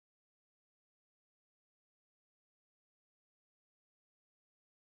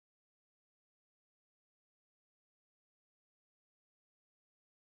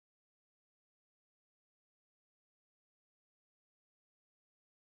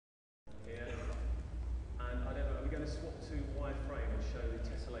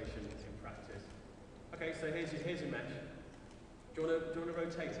here's your mesh. Do you want to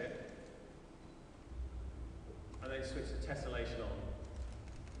rotate it? And then switch the tessellation on.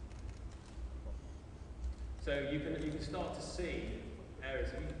 So you can start to see areas.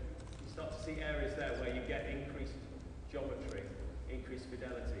 You start to see areas there where you get increased geometry, increased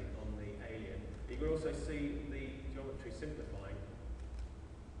fidelity on the alien. You can also see the geometry simplifying.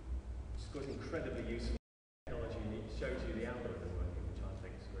 It's got incredibly useful technology, and it shows you the algorithm working, which I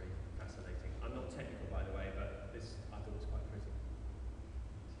think is really fascinating. I'm not technical, by the way, but this I thought was quite pretty.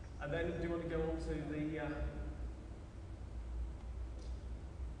 And then, do you want to go on to the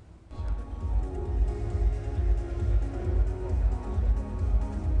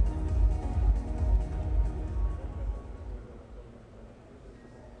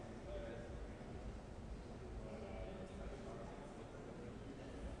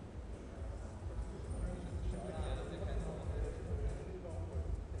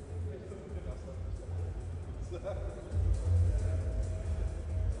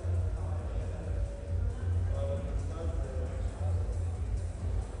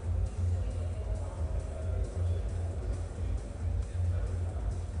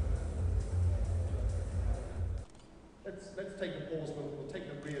Let's take a pause. We'll take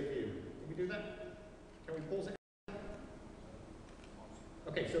the rear view. Can we do that? Can we pause it?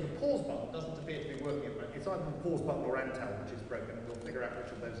 Okay, so the pause button doesn't appear to be working at the moment. It's either the pause button or Antel, which is broken, and we'll figure out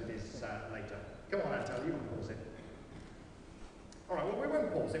which of those it is later. Come on, Antel, you can pause it. All right, well, we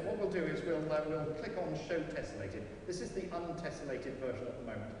won't pause it. What we'll do is we'll click on Show Tessellated. This is the untessellated version at the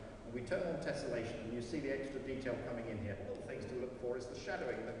moment. And we turn on tessellation, and you see the extra detail coming in here. One of the things to look for is the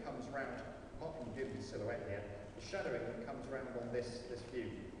shadowing that comes round, apart from the beautiful silhouette here, the shadowing that comes around on this view.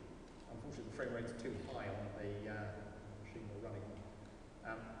 Unfortunately, the frame rate's too